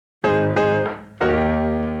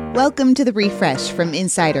Welcome to The Refresh from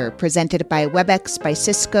Insider, presented by WebEx by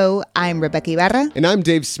Cisco. I'm Rebecca Ibarra. And I'm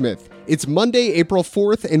Dave Smith. It's Monday, April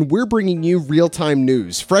 4th, and we're bringing you real-time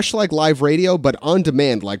news, fresh like live radio, but on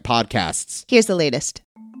demand like podcasts. Here's the latest.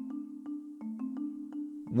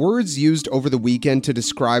 Words used over the weekend to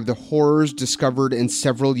describe the horrors discovered in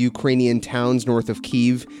several Ukrainian towns north of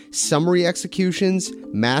Kyiv: summary executions,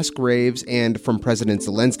 mass graves, and, from President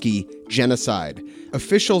Zelensky, genocide.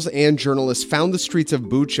 Officials and journalists found the streets of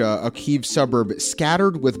Bucha, a Kyiv suburb,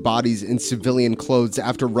 scattered with bodies in civilian clothes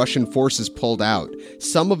after Russian forces pulled out.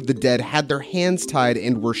 Some of the dead had their hands tied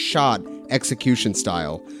and were shot execution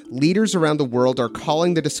style. Leaders around the world are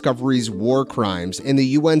calling the discoveries war crimes, and the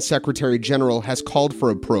UN Secretary General has called for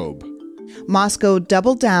a probe. Moscow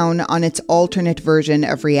doubled down on its alternate version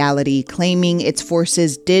of reality, claiming its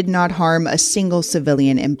forces did not harm a single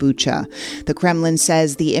civilian in Bucha. The Kremlin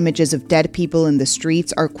says the images of dead people in the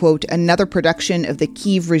streets are, quote, another production of the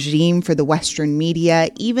Kyiv regime for the Western media,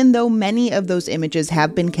 even though many of those images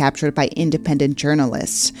have been captured by independent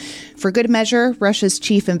journalists. For good measure, Russia's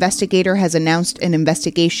chief investigator has announced an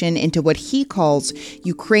investigation into what he calls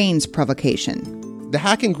Ukraine's provocation. The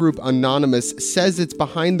hacking group Anonymous says it's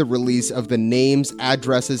behind the release of the names,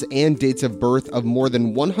 addresses, and dates of birth of more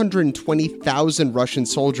than 120,000 Russian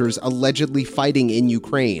soldiers allegedly fighting in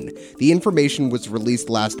Ukraine. The information was released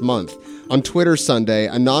last month. On Twitter Sunday,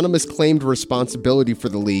 Anonymous claimed responsibility for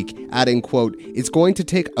the leak, adding, quote, "It's going to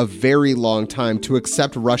take a very long time to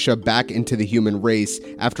accept Russia back into the human race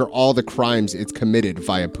after all the crimes it's committed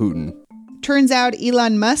via Putin." Turns out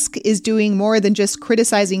Elon Musk is doing more than just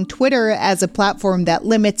criticizing Twitter as a platform that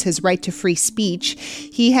limits his right to free speech.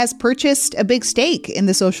 He has purchased a big stake in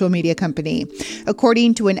the social media company.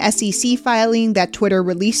 According to an SEC filing that Twitter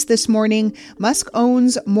released this morning, Musk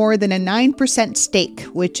owns more than a 9% stake,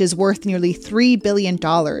 which is worth nearly $3 billion.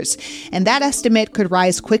 And that estimate could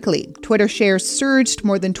rise quickly. Twitter shares surged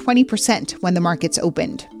more than 20% when the markets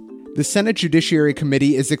opened. The Senate Judiciary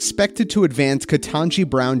Committee is expected to advance Ketanji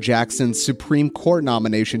Brown Jackson's Supreme Court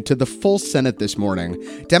nomination to the full Senate this morning.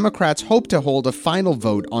 Democrats hope to hold a final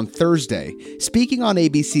vote on Thursday. Speaking on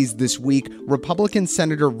ABC's This Week, Republican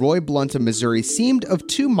Senator Roy Blunt of Missouri seemed of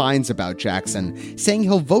two minds about Jackson, saying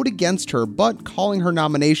he'll vote against her, but calling her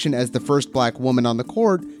nomination as the first black woman on the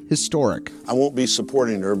court historic. I won't be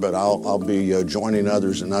supporting her, but I'll be joining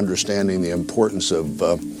others in understanding the importance of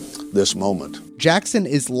this moment. Jackson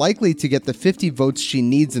is likely to get the 50 votes she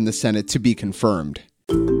needs in the Senate to be confirmed.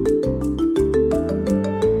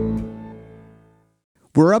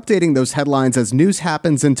 We're updating those headlines as news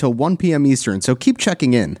happens until 1 p.m. Eastern, so keep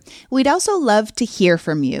checking in. We'd also love to hear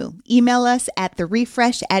from you. Email us at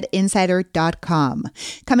therefresh@insider.com.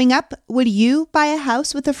 Coming up, would you buy a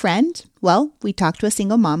house with a friend? Well, we talked to a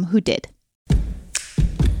single mom who did.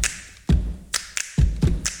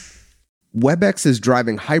 WebEx is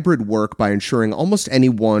driving hybrid work by ensuring almost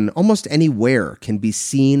anyone, almost anywhere can be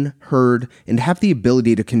seen, heard, and have the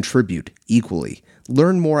ability to contribute equally.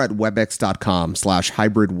 Learn more at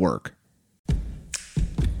webex.com/hybridwork.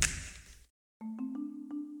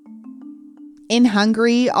 In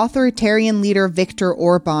Hungary, authoritarian leader Viktor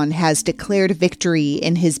Orban has declared victory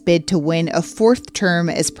in his bid to win a fourth term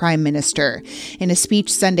as prime minister. In a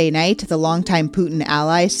speech Sunday night, the longtime Putin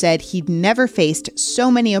ally said he'd never faced so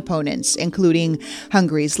many opponents, including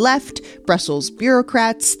Hungary's left, Brussels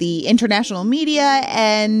bureaucrats, the international media,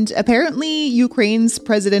 and apparently Ukraine's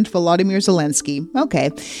President Volodymyr Zelensky. Okay.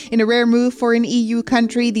 In a rare move for an EU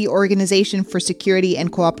country, the Organization for Security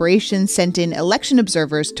and Cooperation sent in election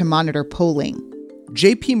observers to monitor polling.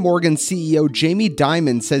 JP Morgan CEO Jamie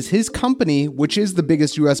Dimon says his company, which is the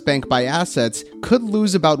biggest U.S. bank by assets, could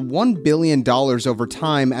lose about $1 billion over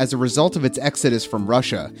time as a result of its exodus from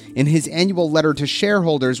Russia. In his annual letter to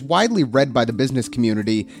shareholders, widely read by the business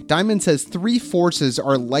community, Dimon says three forces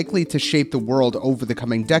are likely to shape the world over the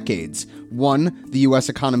coming decades. 1, the U.S.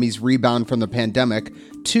 economy's rebound from the pandemic.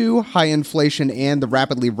 2, high inflation and the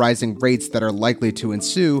rapidly rising rates that are likely to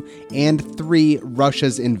ensue. And 3,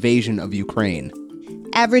 Russia's invasion of Ukraine.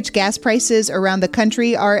 Average gas prices around the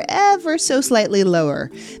country are ever so slightly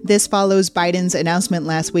lower. This follows Biden's announcement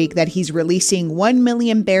last week that he's releasing 1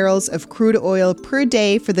 million barrels of crude oil per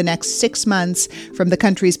day for the next 6 months from the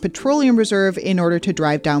country's petroleum reserve in order to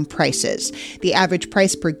drive down prices. The average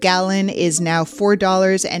price per gallon is now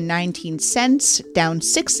 $4.19, down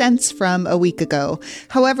 6 cents from a week ago.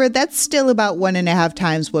 However, that's still about 1.5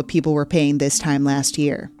 times what people were paying this time last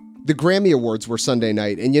year. The Grammy Awards were Sunday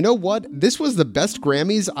night, and you know what? This was the best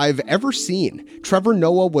Grammys I've ever seen. Trevor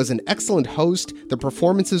Noah was an excellent host, the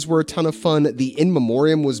performances were a ton of fun, the in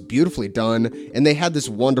memoriam was beautifully done, and they had this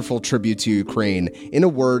wonderful tribute to Ukraine. In a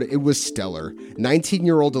word, it was stellar.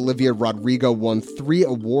 19-year-old Olivia Rodrigo won 3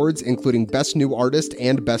 awards, including Best New Artist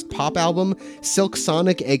and Best Pop Album. Silk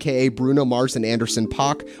Sonic, aka Bruno Mars and Anderson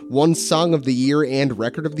 .Paak, won Song of the Year and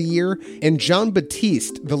Record of the Year, and Jon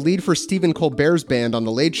Batiste, the lead for Stephen Colbert's band on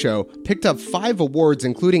The Late Show, picked up 5 awards,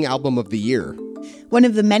 including Album of the Year. One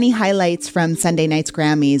of the many highlights from Sunday night's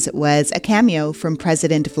Grammys was a cameo from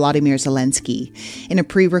President Volodymyr Zelensky. In a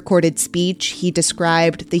pre-recorded speech, he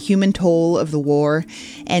described the human toll of the war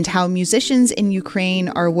and how musicians in Ukraine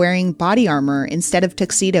are wearing body armor instead of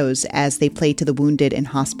tuxedos as they play to the wounded in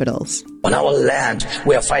hospitals. On our land,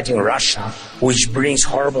 we are fighting Russia, which brings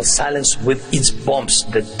horrible silence with its bombs,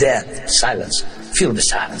 the death, silence. Feel the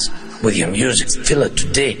silence with your music. Feel it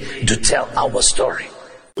today to tell our story.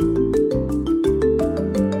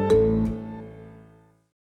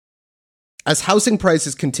 As housing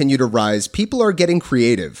prices continue to rise, people are getting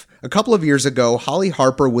creative. A couple of years ago, Holly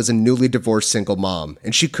Harper was a newly divorced single mom,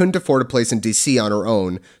 and she couldn't afford a place in DC on her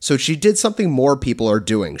own, so she did something more people are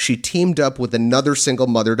doing. She teamed up with another single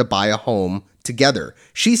mother to buy a home together.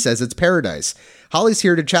 She says it's paradise. Holly's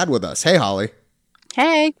here to chat with us. Hey, Holly.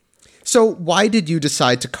 Hey. So why did you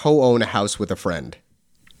decide to co-own a house with a friend?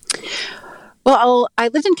 Well, I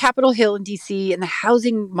lived in Capitol Hill in DC, and the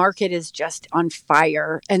housing market is just on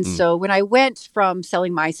fire. And so when I went from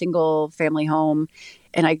selling my single family home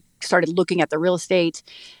and I started looking at the real estate,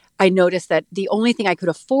 I noticed that the only thing I could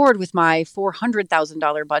afford with my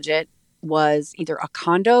 $400,000 budget was either a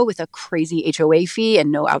condo with a crazy HOA fee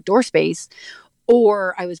and no outdoor space,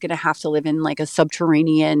 or I was going to have to live in like a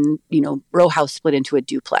subterranean, row house split into a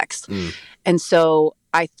duplex. And so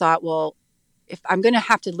I thought, well, if I'm going to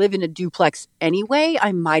have to live in a duplex anyway,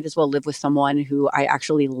 I might as well live with someone who I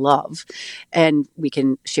actually love, and we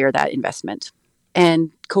can share that investment.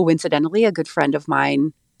 And coincidentally, a good friend of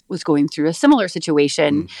mine was going through a similar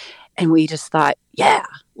situation, and we just thought, yeah,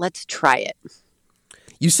 let's try it.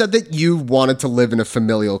 You said that you wanted to live in a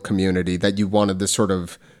familial community, that you wanted this sort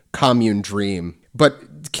of commune dream.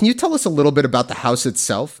 But can you tell us a little bit about the house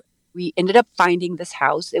itself? We ended up finding this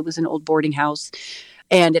house. It was an old boarding house.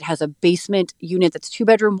 And it has a basement unit that's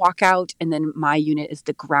 2-bedroom walkout. And then my unit is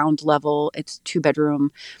the ground level. It's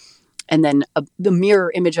 2-bedroom. And then the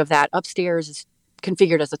mirror image of that upstairs is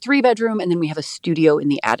configured as a 3-bedroom. And then we have a studio in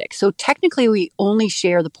the attic. So technically, we only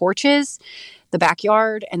share the porches, the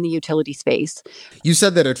backyard, and the utility space. You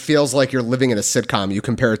said that it feels like you're living in a sitcom. You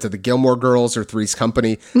compare it to the Gilmore Girls or Three's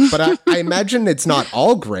Company. But I imagine it's not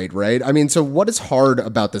all great, right? I mean, so what is hard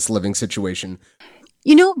about this living situation?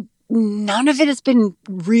 None of it has been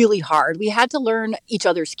really hard. We had to learn each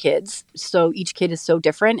other's kids. So each kid is so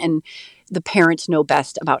different, and the parents know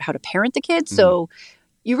best about how to parent the kids. So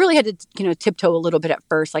you really had to, tiptoe a little bit at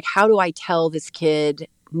first. Like, how do I tell this kid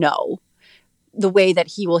no? The way that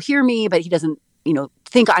he will hear me, but he doesn't,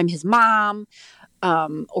 think I'm his mom,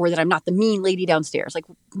 or that I'm not the mean lady downstairs. Like,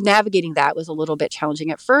 navigating that was a little bit challenging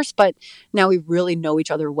at first, but now we really know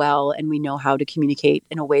each other well, and we know how to communicate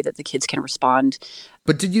in a way that the kids can respond.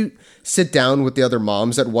 But did you sit down with the other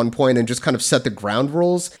moms at one point and just kind of set the ground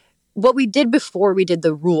rules? What we did before we did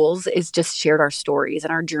the rules is just shared our stories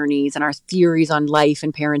and our journeys and our theories on life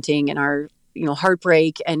and parenting and our,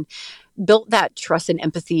 heartbreak, and built that trust and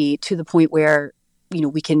empathy to the point where,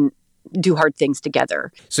 we can do hard things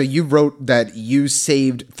together. So you wrote that you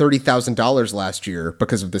saved $30,000 last year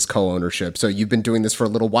because of this co-ownership. So you've been doing this for a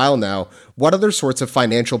little while now. What other sorts of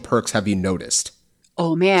financial perks have you noticed?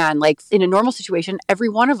 Oh man, like in a normal situation, every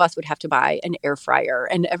one of us would have to buy an air fryer,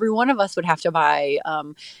 and every one of us would have to buy,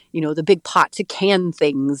 the big pot to can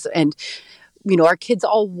things. And, our kids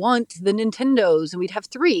all want the Nintendos, and we'd have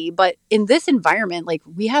 3. But in this environment, like,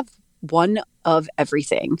 we have one of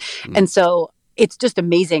everything. And so it's just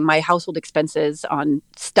amazing. My household expenses on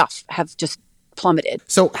stuff have just plummeted.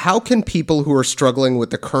 So how can people who are struggling with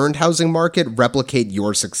the current housing market replicate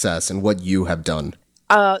your success and what you have done?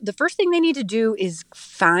 The first thing they need to do is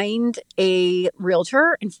find a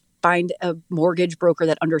realtor and find a mortgage broker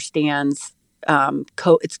that understands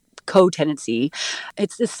it's co-tenancy.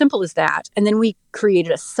 It's as simple as that. And then we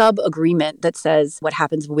created a sub-agreement that says what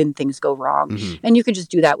happens when things go wrong. And you can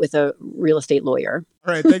just do that with a real estate lawyer.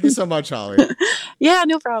 All right. Thank you so much, Holly. Yeah,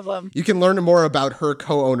 no problem. You can learn more about her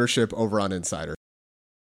co-ownership over on Insider.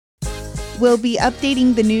 We'll be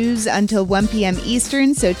updating the news until 1 p.m.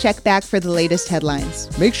 Eastern, so check back for the latest headlines.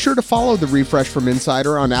 Make sure to follow The Refresh from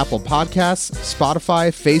Insider on Apple Podcasts, Spotify,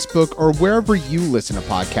 Facebook, or wherever you listen to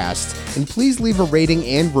podcasts. And please leave a rating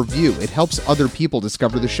and review. It helps other people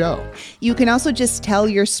discover the show. You can also just tell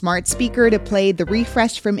your smart speaker to play the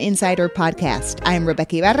Refresh from Insider podcast. I'm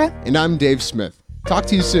Rebecca Ibarra. And I'm Dave Smith. Talk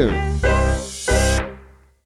to you soon.